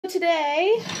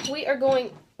Today we are going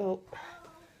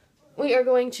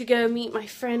to go meet my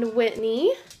friend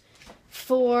Whitney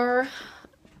for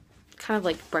kind of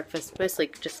like breakfast, mostly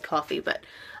just coffee, but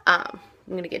I'm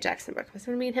gonna get Jackson breakfast.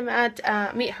 I'm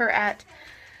gonna meet her at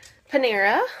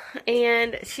Panera,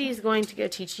 and she's going to go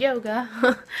teach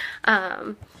yoga.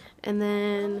 And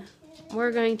then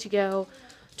we're going to go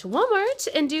to Walmart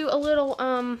and do a little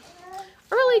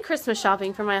early Christmas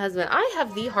shopping for my husband. I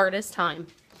have the hardest time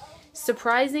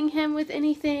surprising him with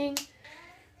anything,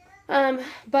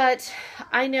 but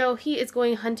I know he is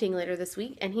going hunting later this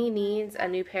week, and he needs a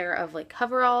new pair of like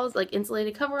coveralls, like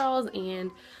insulated coveralls,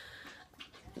 and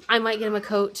I might get him a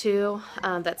coat too,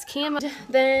 that's camo.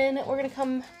 Then we're gonna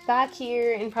come back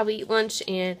here and probably eat lunch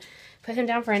and put him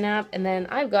down for a nap, and then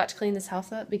I've got to clean this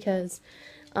house up because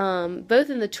both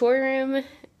in the toy room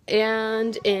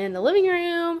and in the living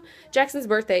room, Jackson's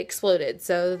birthday exploded,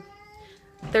 so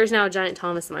there's now a giant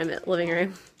Thomas in my living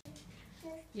room.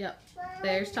 Yep,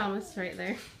 there's Thomas right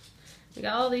there. We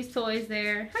got all these toys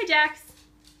there. Hi, Jax.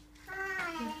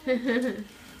 Hi.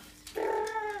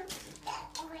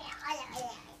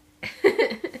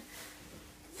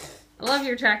 I love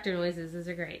your tractor noises. Those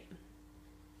are great.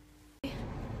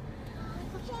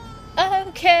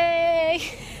 Okay.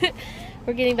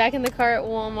 We're getting back in the car at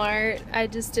Walmart. I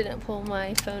just didn't pull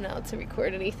my phone out to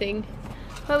record anything.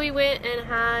 But we went and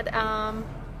had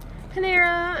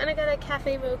Panera, and I got a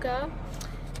cafe mocha,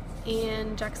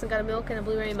 and Jackson got a milk and a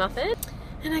blueberry muffin,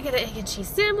 and I got an egg and cheese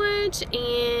sandwich,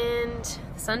 and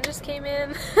the sun just came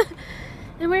in,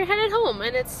 and we're headed home,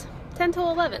 and it's 10 till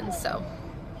 11, so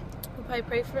we'll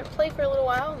probably play for a little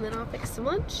while, and then I'll fix some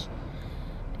lunch,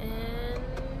 and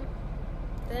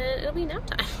then it'll be nap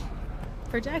time,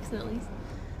 for Jackson at least.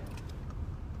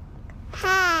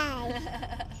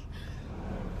 Hi!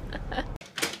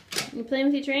 You playing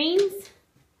with your trains?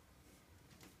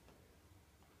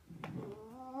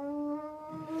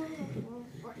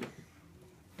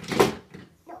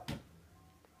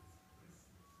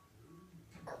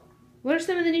 What are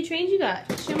some of the new trains you got?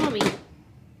 Show mommy.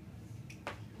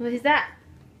 What is that?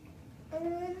 I don't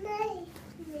know his name.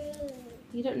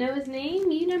 You don't know his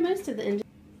name? You know most of the engines.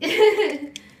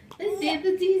 Let's see if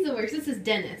the diesel works. This is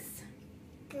Dennis.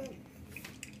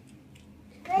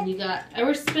 And you got, oh,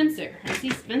 where's Spencer? I see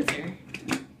Spencer.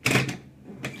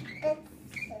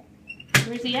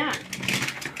 Where's he at?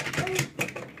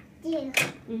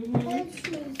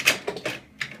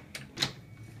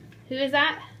 Who is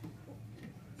that?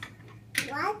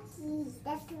 Rocky.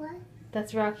 That's what.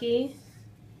 That's Rocky.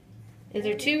 Is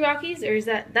there two Rockies, or is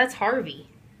that's Harvey?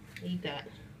 You got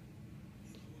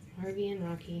Harvey and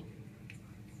Rocky.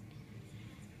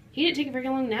 He didn't take a very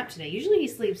long nap today. Usually he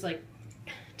sleeps like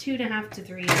 2.5 to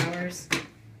 3 hours.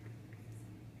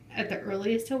 At the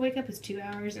earliest he'll wake up is 2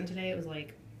 hours, and today it was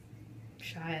like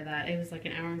shy of that. It was like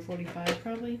 1 hour and 45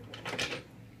 probably.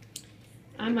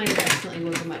 I might have accidentally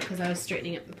woke him up because I was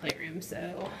straightening up the playroom,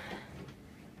 so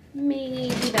maybe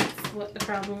that's what the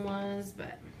problem was,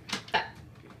 but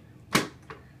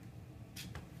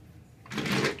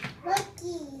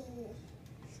Rocky.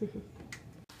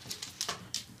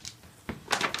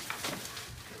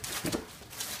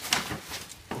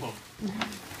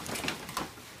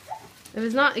 it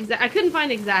was not exact. I couldn't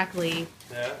find exactly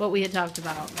what we had talked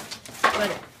about,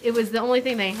 but it was the only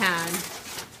thing they had.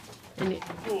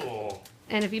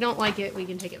 And if you don't like it, we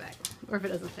can take it back, or if it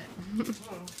doesn't fit.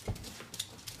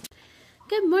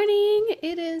 Good morning.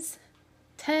 It is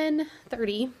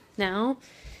 10:30 now,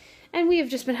 and we have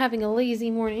just been having a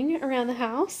lazy morning around the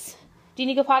house. Do you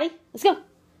need to go potty? Let's go.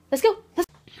 Let's go.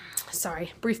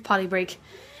 Sorry, brief potty break.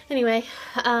 Anyway,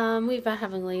 we've been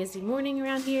having a lazy morning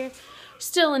around here.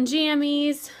 Still in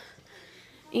jammies,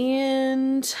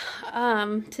 and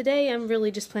today I'm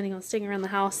really just planning on staying around the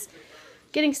house,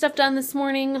 getting stuff done this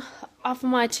morning off of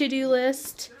my to-do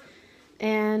list,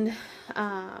 and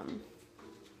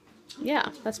yeah,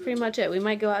 that's pretty much it. We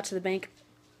might go out to the bank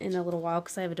in a little while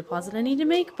because I have a deposit I need to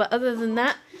make, but other than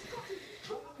that,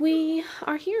 we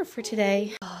are here for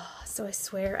today. So I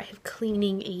swear I have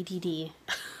cleaning ADD.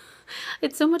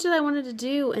 It's so much that I wanted to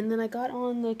do, and then I got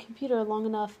on the computer long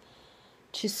enough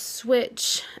to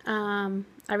switch. I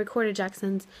recorded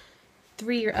Jackson's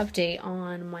 3-year update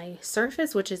on my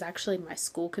Surface, which is actually my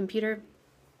school computer,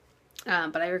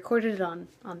 but I recorded it on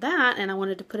that, and I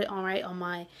wanted to put it on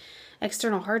my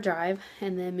external hard drive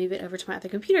and then move it over to my other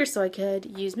computer so I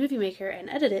could use Movie Maker and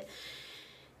edit it.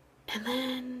 And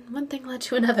then one thing led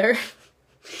to another.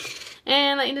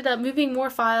 And I ended up moving more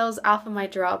files off of my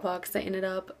Dropbox. I ended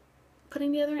up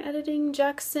putting together and editing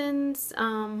Jackson's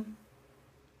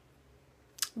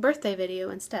birthday video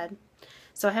instead.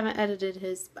 So I haven't edited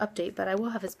his update, but I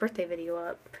will have his birthday video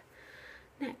up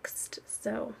next.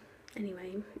 So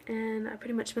anyway, and I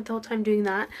pretty much spent the whole time doing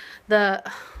that. The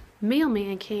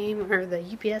mailman came, or the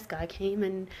UPS guy came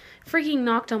and freaking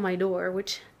knocked on my door,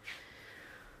 which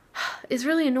is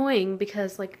really annoying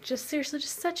because, like, just seriously,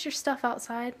 just set your stuff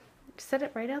outside. Set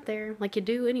it right out there like you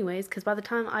do anyways, because by the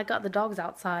time I got the dogs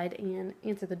outside and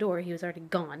answered the door, he was already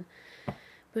gone.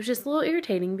 It was just a little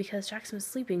irritating because Jackson was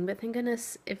sleeping, but thank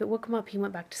goodness if it woke him up, he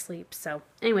went back to sleep. So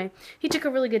anyway, he took a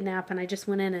really good nap and I just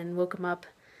went in and woke him up,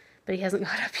 but he hasn't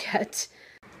got up yet.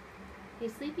 Hey,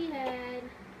 sleepyhead.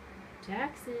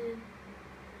 Jackson.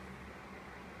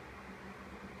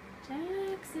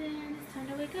 Jackson, it's time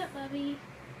to wake up, Bubby.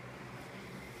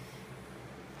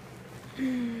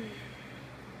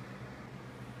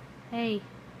 Hey.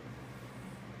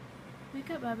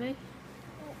 Wake up, Bubby.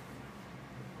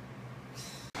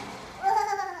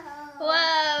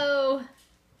 Whoa!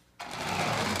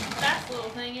 That's a little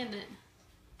thing, isn't it?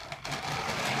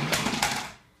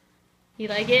 You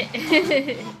like it? It's a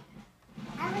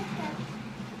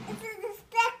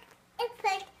stick. It's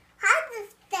like how's a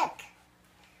stick?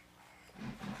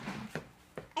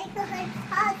 I can hurt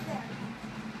toddler.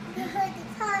 I can hurt the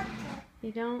toddler.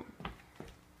 You don't?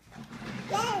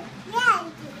 Yeah,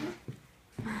 I do.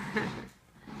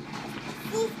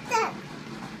 He's stuck.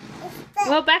 It's stuck.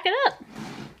 Well, back it up.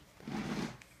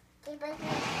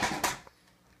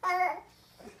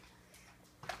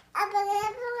 I'm gonna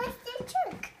have a Western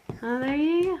trick. Oh, there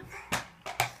you go.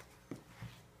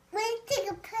 Let's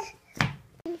take a pic.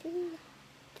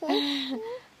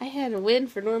 I had a win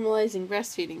for normalizing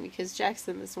breastfeeding because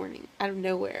Jackson this morning, out of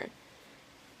nowhere,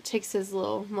 takes his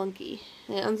little monkey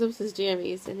and unzips his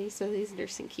jammies and he says he's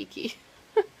nursing Kiki.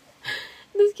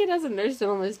 This kid hasn't nursed in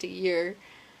almost a year.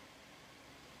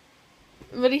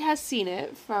 But he has seen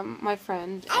it from my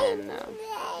friend and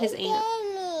his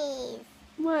aunt.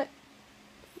 What?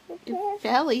 Your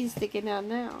belly's sticking out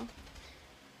now.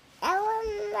 I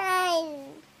want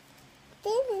mine.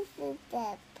 This is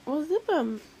the Well, zip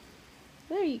him.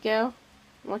 There you go.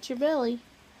 Watch your belly.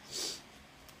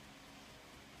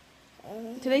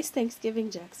 Today's Thanksgiving,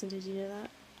 Jackson. Did you know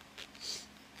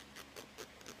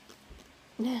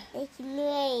that? It's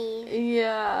me.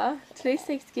 Yeah. Today's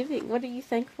Thanksgiving. What are you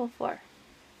thankful for?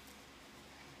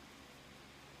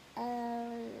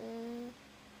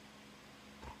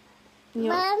 You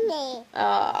know-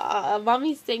 Mommy.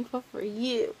 Mommy's thankful for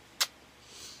you.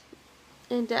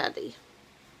 And Daddy.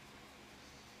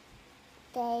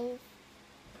 There's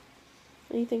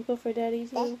Are you thankful for Daddy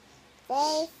too?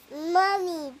 mommy.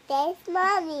 There's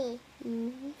mommy.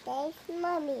 Mm-hmm. There's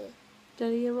mommy.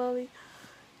 Daddy and Mommy.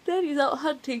 Daddy's out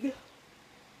hunting.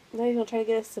 Now he's gonna try to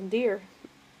get us some deer.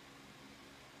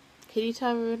 Can you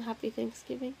tell everyone Happy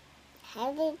Thanksgiving?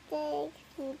 Happy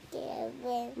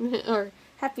Thanksgiving. Or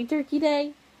Happy Turkey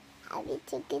Day? Happy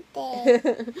Turkey Day.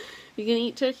 You gonna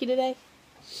eat turkey today?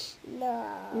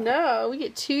 No. No, we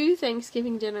get 2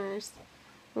 Thanksgiving dinners.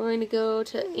 We're going to go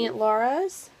to Aunt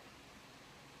Laura's.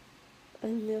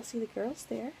 And you'll see the girls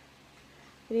there.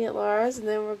 At Aunt Laura's, and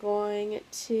then we're going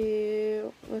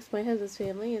to, with my husband's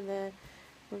family, and then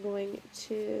we're going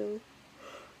to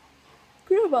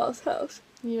Grandma's house.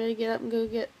 You ready to get up and go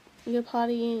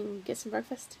potty and get some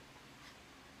breakfast?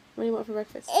 What do you want for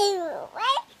breakfast?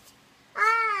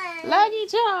 Lucky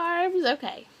Charms!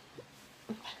 Okay.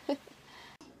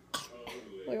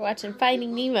 We're watching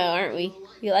Finding Nemo, aren't we?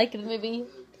 You like the movie?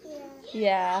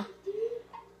 Yeah.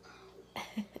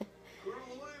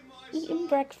 Eating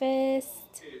breakfast.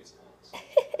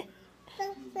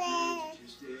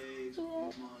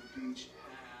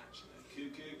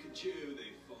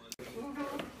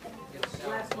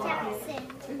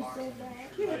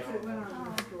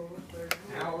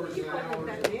 Hours and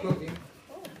hours of cooking.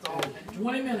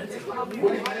 20 minutes. Whoa!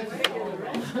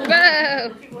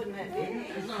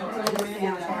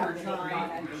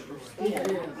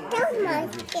 That was my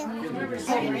skill.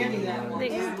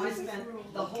 I spent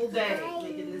the whole day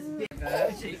making this big.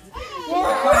 4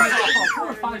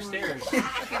 or 5 stairs. I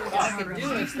could do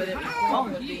this, but it would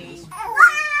come with the.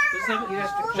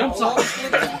 Jumps off.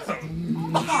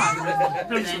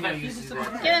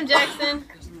 Get him, Jackson.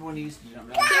 Kick him.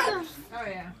 Oh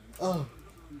yeah. Oh.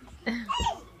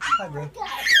 Hi, bro.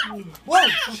 Whoa!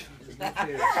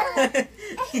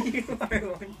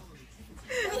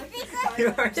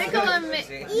 Tickle him,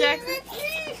 Jackson.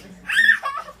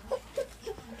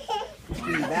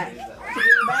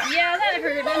 Yeah, that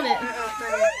hurt, didn't it?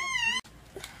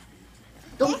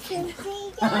 Jackson,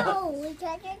 say no. We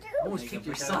tried to do. Always keep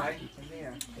your son.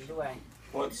 Take it away.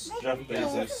 What's Jeff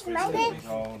Bezos specifically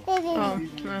called? Oh,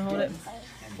 I hold it.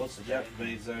 What's the Jeff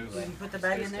Bezos? You put the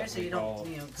bag in there so you don't,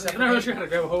 you know. I'm not really sure how to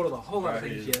grab a hold of a whole lot of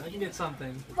things yet. I can get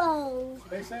something. Whoa.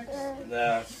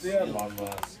 That's Elon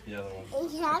Musk, the other one.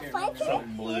 Is that fighting?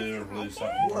 Something blue or blue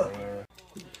something or whatever.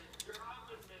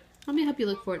 Let me help you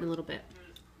look for it in a little bit.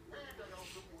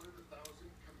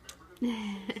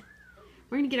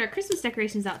 We're going to get our Christmas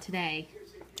decorations out today.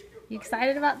 You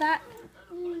excited about that?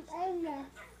 I'm not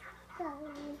sorry.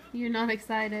 You're not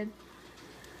excited?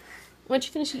 Once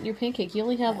you finish eating your pancake, you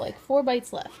only have like 4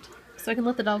 bites left. So I can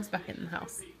let the dogs back in the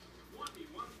house.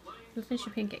 Go finish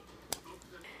your pancake.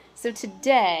 So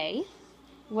today,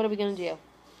 what are we going to do?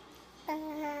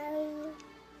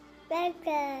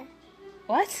 Burger.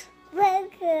 What?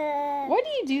 Burger. Why do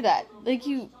you do that? Like,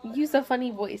 you use a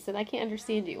funny voice and I can't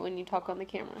understand you when you talk on the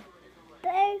camera.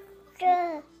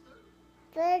 Burger.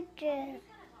 Burger.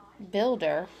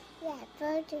 Builder? Yeah,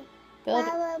 burger. Builder.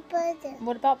 Mama burger.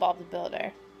 What about Bob the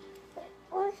Builder?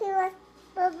 Oh, he was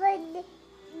Baba the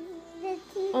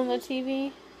TV. On the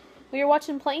TV? We are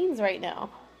watching Planes right now.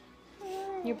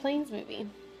 Your Planes movie.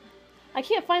 I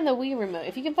can't find the Wii remote.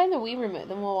 If you can find the Wii remote,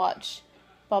 then we'll watch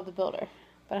Bob the Builder.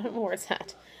 But I don't know where it's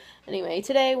at. Anyway,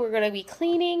 today we're going to be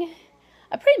cleaning.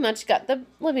 I pretty much got the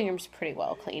living room's pretty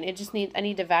well clean. I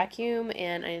need to vacuum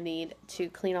and I need to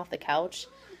clean off the couch.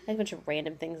 I have a bunch of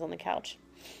random things on the couch.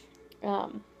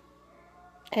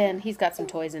 And he's got some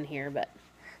toys in here, but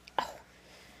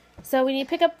so we need to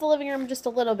pick up the living room just a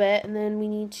little bit, and then we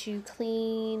need to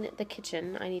clean the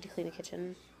kitchen. I need to clean the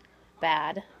kitchen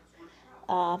bad.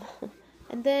 And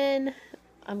then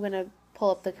I'm going to pull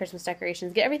up the Christmas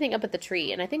decorations, get everything up at the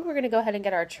tree. And I think we're going to go ahead and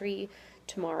get our tree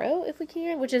tomorrow if we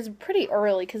can, which is pretty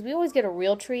early because we always get a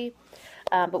real tree,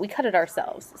 but we cut it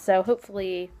ourselves. So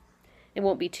hopefully it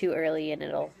won't be too early and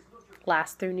it'll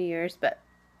last through New Year's. But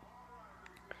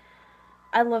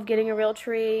I love getting a real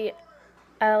tree.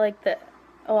 I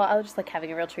just like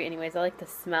having a real tree anyways. I like the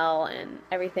smell and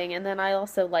everything. And then I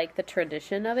also like the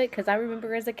tradition of it because I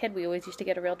remember as a kid we always used to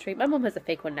get a real tree. My mom has a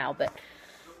fake one now, but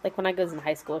like when I was in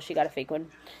high school she got a fake one.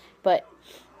 But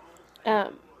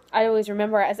I always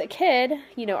remember as a kid,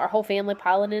 you know, our whole family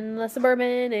piling in the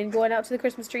Suburban and going out to the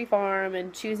Christmas tree farm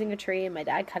and choosing a tree and my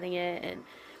dad cutting it and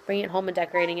bringing it home and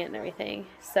decorating it and everything.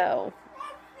 So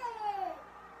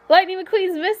Lightning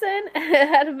McQueen's missing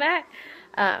out of Mac.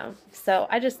 So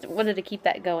I just wanted to keep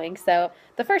that going. So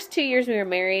the first 2 years we were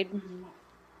married,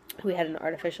 we had an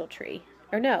artificial tree.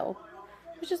 Or no,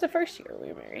 it was just the first year we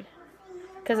were married.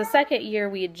 Because the second year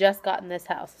we had just gotten this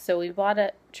house. So we bought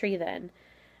a tree then.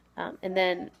 And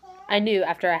then I knew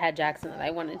after I had Jackson that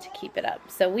I wanted to keep it up.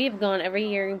 So we've gone every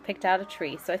year and picked out a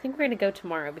tree. So I think we're going to go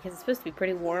tomorrow because it's supposed to be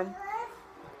pretty warm.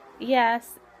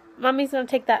 Yes. Mommy's going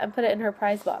to take that and put it in her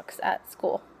prize box at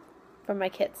school for my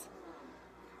kids.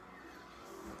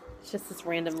 It's just this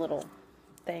random little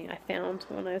thing I found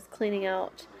when I was cleaning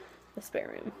out the spare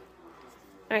room.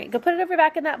 Alright, go put it over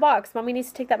back in that box. Mommy needs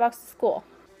to take that box to school.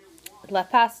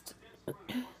 Left past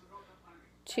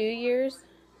 2 years,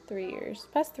 3 years.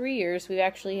 Past 3 years we've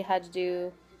actually had to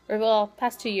do, or well,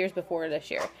 past 2 years before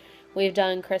this year. We've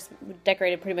done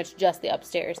decorated pretty much just the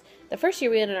upstairs. The first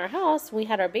year we lived in our house, we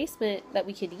had our basement that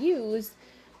we could use.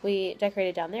 We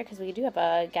decorated down there because we do have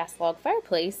a gas log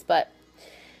fireplace, but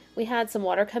we had some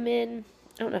water come in.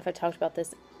 I don't know if I talked about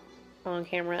this on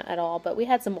camera at all, but we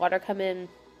had some water come in.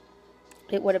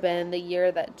 It would have been the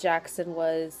year that Jackson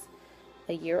was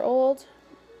a year old.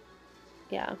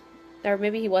 Yeah. Or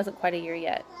maybe he wasn't quite a year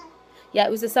yet. Yeah,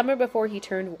 it was the summer before he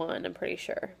turned 1, I'm pretty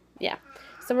sure. Yeah.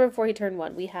 Summer before he turned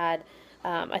 1. We had,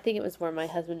 I think it was where my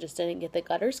husband just didn't get the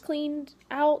gutters cleaned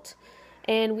out.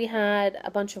 And we had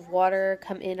a bunch of water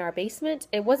come in our basement.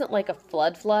 It wasn't like a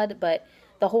flood, but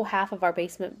the whole half of our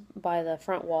basement by the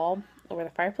front wall, where the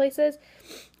fireplace is,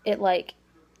 it like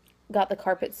got the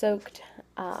carpet soaked.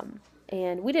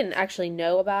 And we didn't actually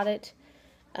know about it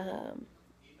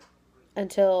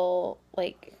until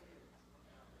like,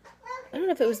 I don't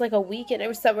know if it was like a weekend. It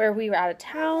was somewhere we were out of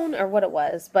town or what it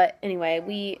was. But anyway,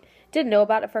 we didn't know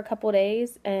about it for a couple of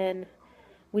days. And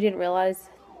we didn't realize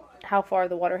how far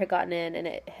the water had gotten in, and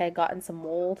it had gotten some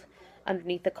mold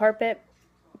underneath the carpet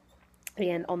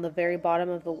and on the very bottom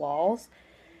of the walls,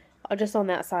 just on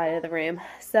that side of the room.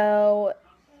 So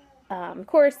of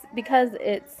course, because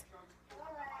it's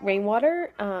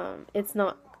rainwater, it's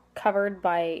not covered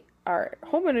by our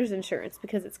homeowner's insurance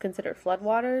because it's considered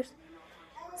floodwaters.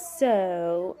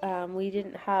 So we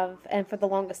didn't have, and for the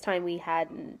longest time we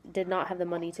did not have the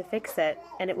money to fix it,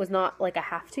 and it was not like a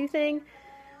have to thing.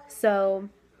 So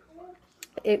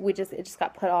it just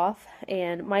got put off,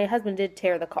 and my husband did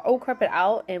tear the carpet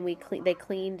out, and they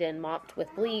cleaned and mopped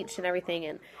with bleach and everything,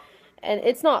 and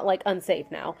it's not like unsafe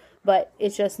now, but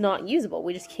it's just not usable.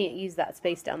 We just can't use that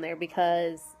space down there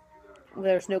because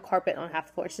there's no carpet on half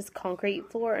the floor. It's just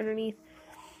concrete floor underneath.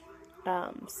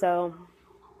 So,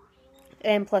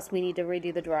 and plus we need to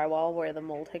redo the drywall where the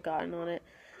mold had gotten on it.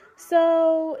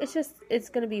 So it's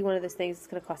going to be one of those things. It's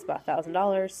going to cost about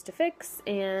 $1,000 to fix,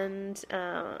 and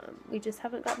we just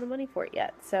haven't gotten the money for it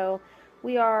yet. So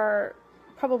we are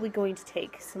probably going to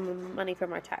take some money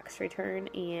from our tax return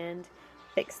and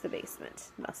fix the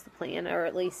basement. That's the plan, or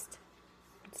at least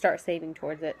start saving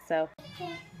towards it. So.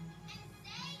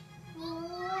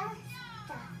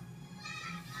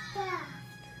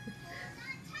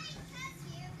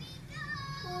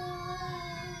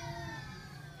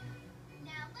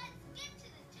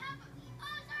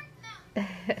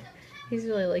 He's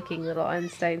really liking Little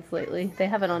Einsteins lately. They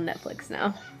have it on Netflix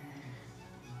now.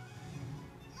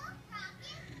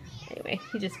 Anyway,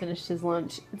 he just finished his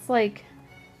lunch. It's like,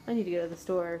 I need to go to the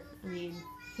store. I mean,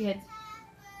 he had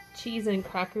cheese and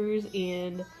crackers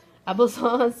and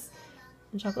applesauce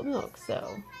and chocolate milk,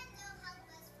 so.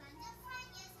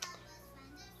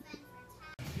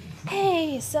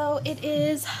 Hey, so it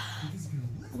is,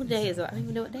 what day is it? I don't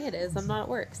even know what day it is. I'm not at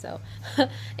work, so.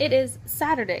 It is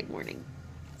Saturday morning.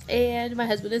 And my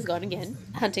husband is gone again,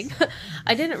 hunting.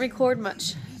 I didn't record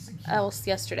much else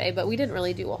yesterday, but we didn't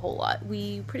really do a whole lot.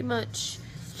 We pretty much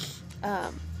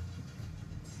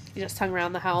just hung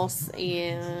around the house,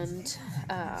 and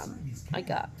I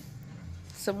got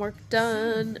some work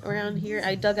done around here.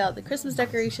 I dug out the Christmas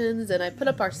decorations, and I put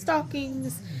up our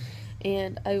stockings,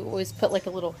 and I always put like a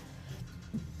little,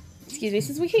 excuse me,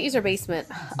 since we can't use our basement,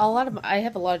 I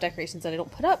have a lot of decorations that I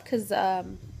don't put up because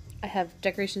I have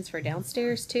decorations for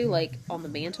downstairs too, like on the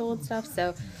mantle and stuff.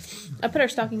 So I put our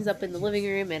stockings up in the living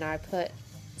room, and I put,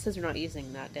 since we're not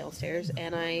using that downstairs,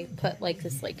 and I put like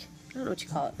this, like, I don't know what you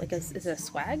call it, like is it a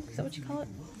swag? Is that what you call it?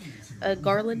 A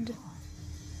garland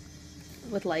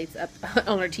with lights up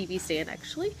on our TV stand,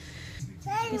 actually.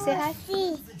 Can you say hi?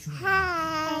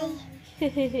 Hi.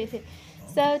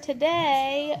 So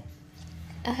today,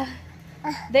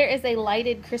 there is a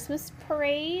lighted Christmas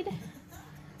parade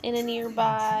in a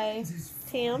nearby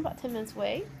town, about 10 minutes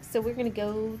away. So we're going to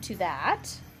go to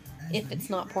that, if it's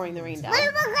not pouring the rain down.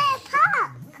 We're going to the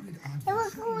park.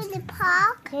 We're going to the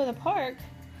park. Go to the park?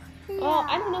 Yeah. Well,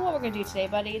 I don't know what we're going to do today,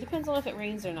 buddy. It depends on if it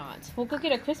rains or not. We'll go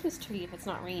get a Christmas tree if it's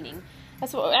not raining.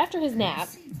 That's what, after his nap,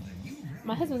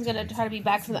 my husband's going to try to be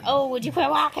back from the, oh, would you quit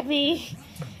walking me?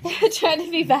 Trying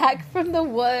to be back from the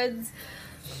woods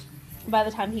by the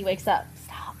time he wakes up.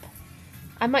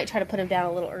 I might try to put him down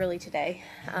a little early today,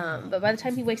 but by the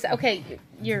time he wakes up, okay,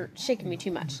 you're shaking me too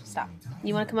much. Stop.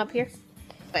 You want to come up here?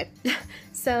 Okay.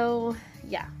 So,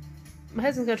 yeah. My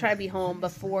husband's going to try to be home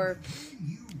before,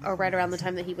 or right around the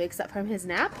time that he wakes up from his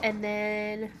nap, and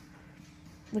then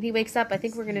when he wakes up, I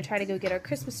think we're going to try to go get our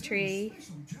Christmas tree,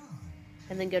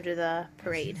 and then go to the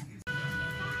parade.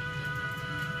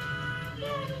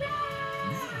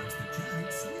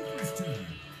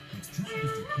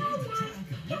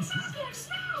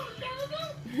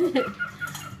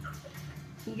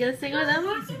 You gonna sing with them?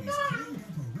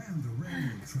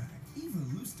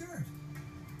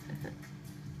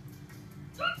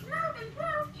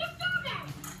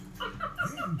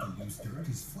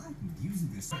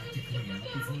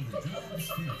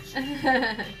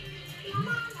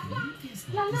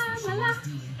 La la la la.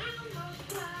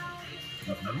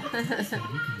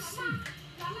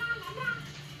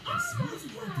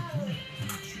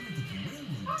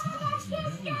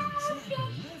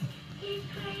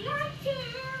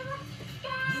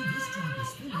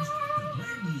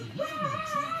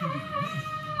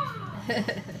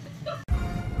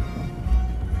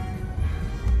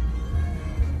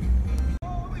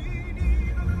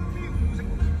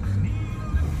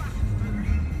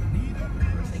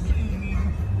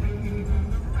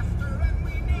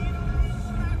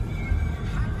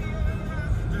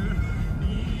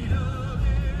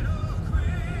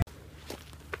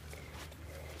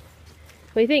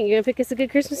 What do you think? You gonna pick us a good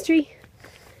Christmas tree?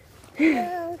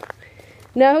 No.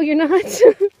 No, you're not?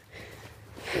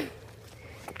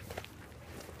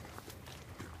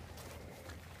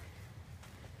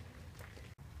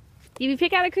 Did you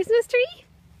pick out a Christmas tree?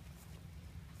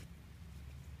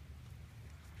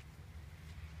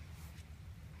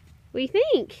 What do you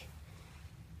think?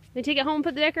 We take it home and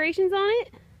put the decorations on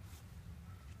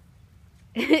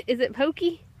it? Is it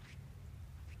pokey?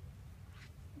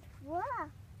 Wow.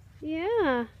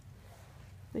 Yeah.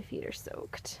 My feet are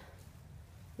soaked.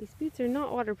 These boots are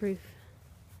not waterproof.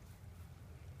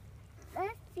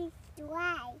 Let's see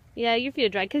dry. Yeah, your feet are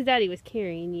dry because Daddy was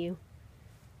carrying you.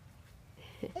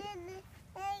 And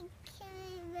I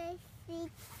carry my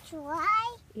feet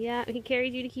dry. Yeah, he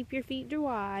carried you to keep your feet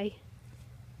dry.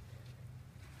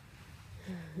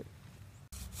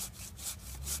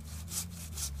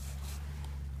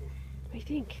 What do you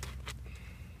think?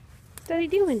 What's Daddy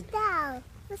doing? Down.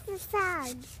 What's the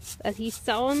sound? He's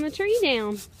sawing the tree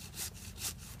down.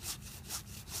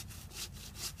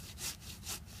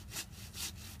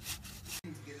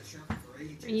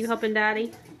 Are you helping Daddy?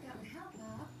 That would help,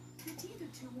 Bob. Your teeth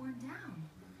are too worn down.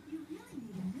 You really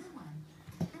need a new one.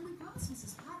 And we promised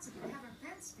Mrs. Potts that we'd have her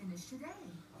fence finished today.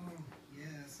 Oh,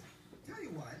 yes. Tell you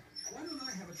what, why don't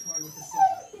I have a try with the saw?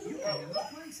 You can handle the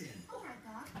planks in. All right,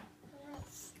 Bob.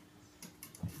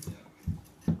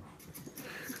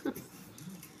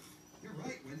 You're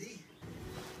right, Wendy.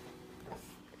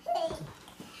 Hey.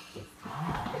 I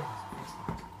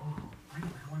know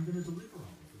how I'm going to deliver all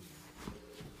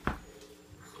the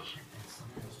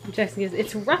food. Jackson goes,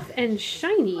 it's rough and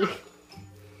shiny.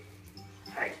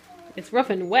 It's rough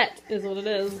and wet is what it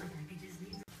is.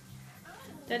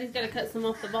 Daddy's got to cut some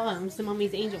off the bottom so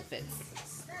Mommy's angel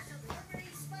fits.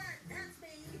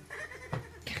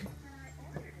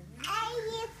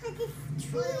 I for this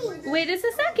tree. Wait just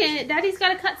a second. Daddy's got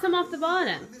to cut some off the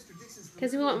bottom.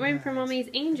 Because we want room for Mommy's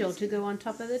angel to go on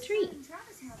top of the tree.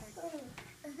 Travis have it.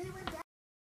 They went down.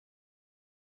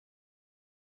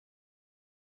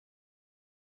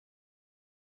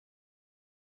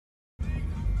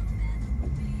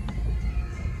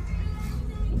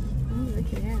 Oh,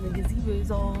 look at that. The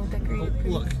gazebo's all decorated.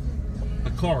 Look, a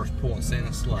car's pulling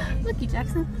Santa's sleigh. Looky,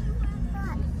 Jackson.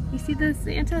 You see the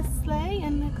Santa sleigh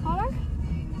and the car?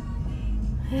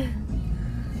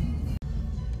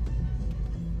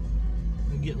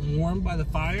 You getting warm by the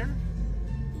fire?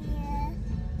 Yeah.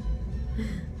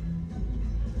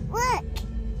 Look,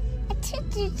 a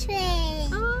choo-choo train.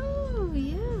 Oh,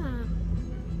 yeah.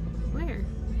 Where?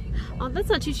 Oh, that's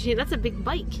not choo-choo train. That's a big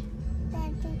bike.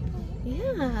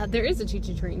 Yeah, there is a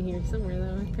choo-choo train here somewhere,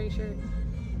 though. I'm pretty sure.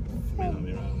 May not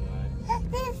be around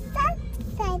tonight. There's stop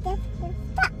sign that says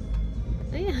stop.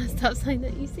 Oh, yeah, stop sign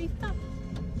that you say stop.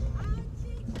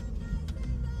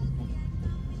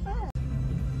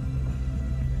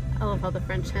 I love how the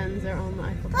French hens are on the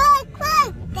Eiffel Tower.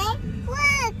 Look,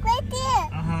 look, right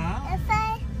there. Uh-huh. The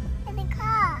fire in the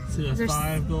car. See the There's-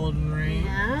 5 golden rings?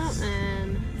 Yeah,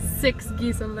 and 6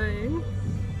 geese a laying.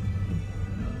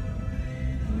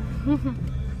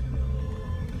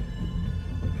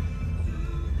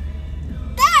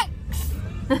 Thanks.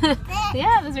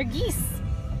 Yeah, those are geese.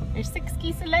 There's 6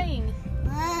 geese a laying.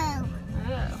 Whoa.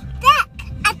 Oh. Duck,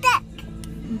 a duck.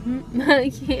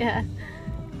 Yeah,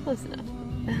 close enough.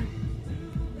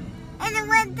 And the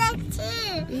one duck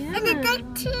too. Yeah. And the duck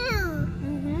too.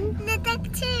 Mm-hmm. And the duck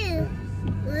too.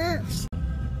 Whoops.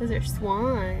 Those are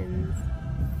swans.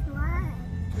 What?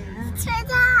 Yeah. Turn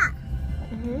up.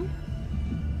 Mm-hmm.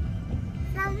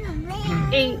 From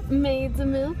the 8 maids a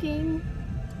milking.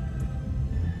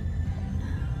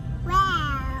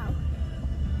 Wow.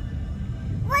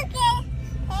 Look at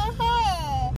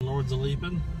it. Lords a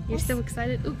leaping? You're so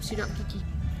excited. Oops, you dropped Kiki.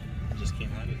 I just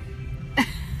can't hide it.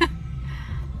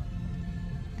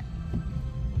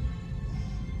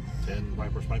 10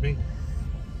 vipers piping.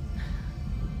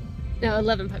 No,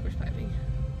 11 pipers piping.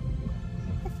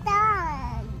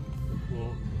 Stop.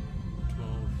 Well,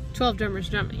 12. 12 drummers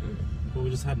drumming. Well, we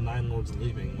just had 9 lords a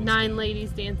leaping. What's 9 that?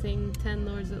 ladies dancing. 10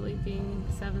 lords at leaping.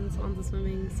 7 swans a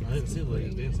swimming. 6 I didn't see the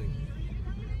ladies leaping. dancing.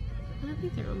 I don't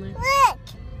think they're on there. Look.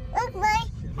 Look, my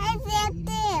head's up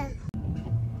there.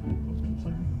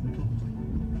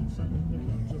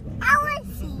 I want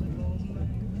to see.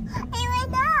 It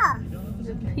went off.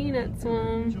 The peanut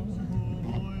swan.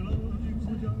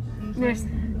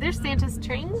 There's Santa's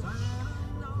train.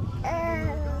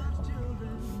 Yeah.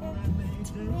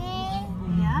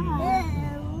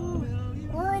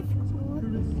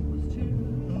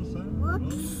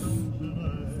 Whoops.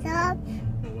 Stop.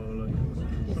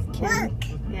 Can- Look.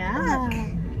 Yeah.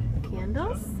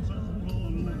 Candles.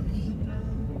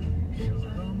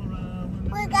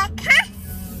 We got castle.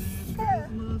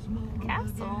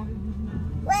 Castle.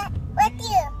 What do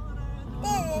you?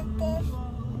 This.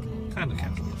 Kind of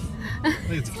castles. I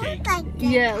think it's a cake. Look like that.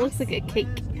 Yeah, it looks like a cake.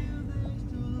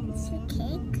 It's a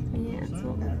cake. Yeah, it's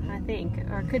what I think.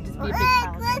 Or it could just be a big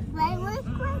Look, pile. look.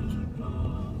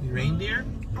 Reindeer?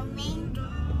 A reindeer.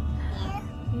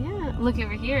 Yeah, look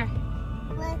over here.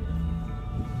 Look.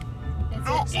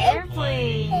 It's an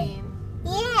airplane.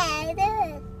 Yeah,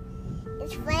 look.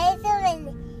 It's flying in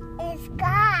the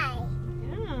sky.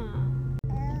 Yeah.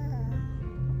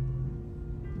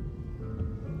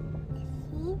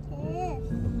 See this?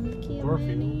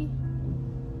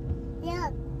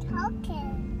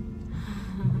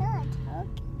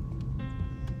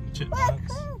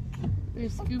 Chipmunks.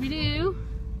 There's Scooby-Doo.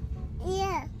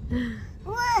 Yeah.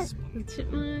 Look. The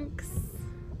chipmunks.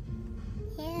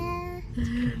 Yeah.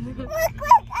 Look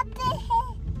up the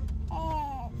head.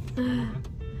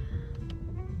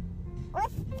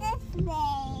 What's this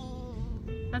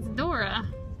name? That's Dora.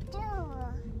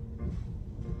 Door.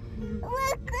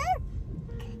 Look.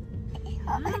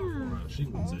 Ah. She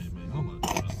wouldn't say it, man. Oh my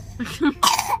god.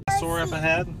 Soar up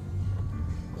ahead.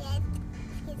 Yes.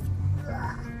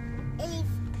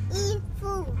 It's eat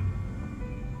food.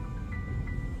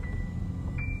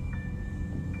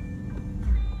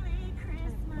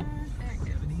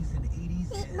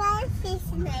 My face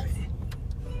is nice.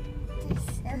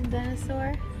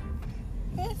 Dinosaur?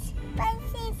 My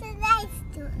face is nice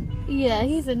too. Yeah,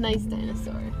 he's a nice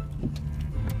dinosaur.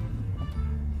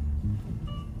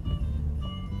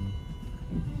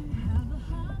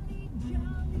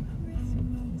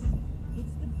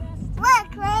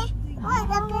 Look, Ray. Look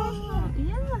up there.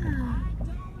 Yeah.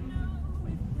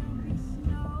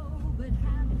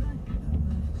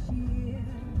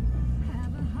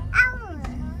 Ow.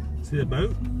 See the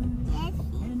boat? Yes.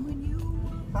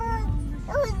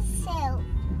 Oh, it's sail.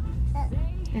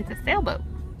 It's a sailboat.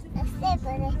 A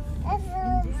sailboat. It's a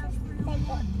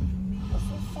sailboat. It's a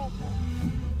sailboat.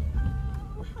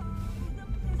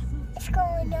 It's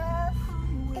going off.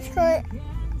 It's going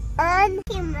on.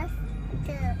 You must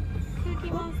do.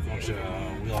 Cookie Monster.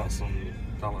 We want some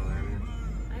color there.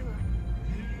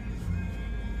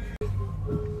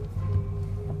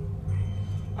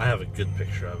 I have a good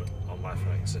picture of it on my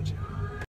phone I can send you.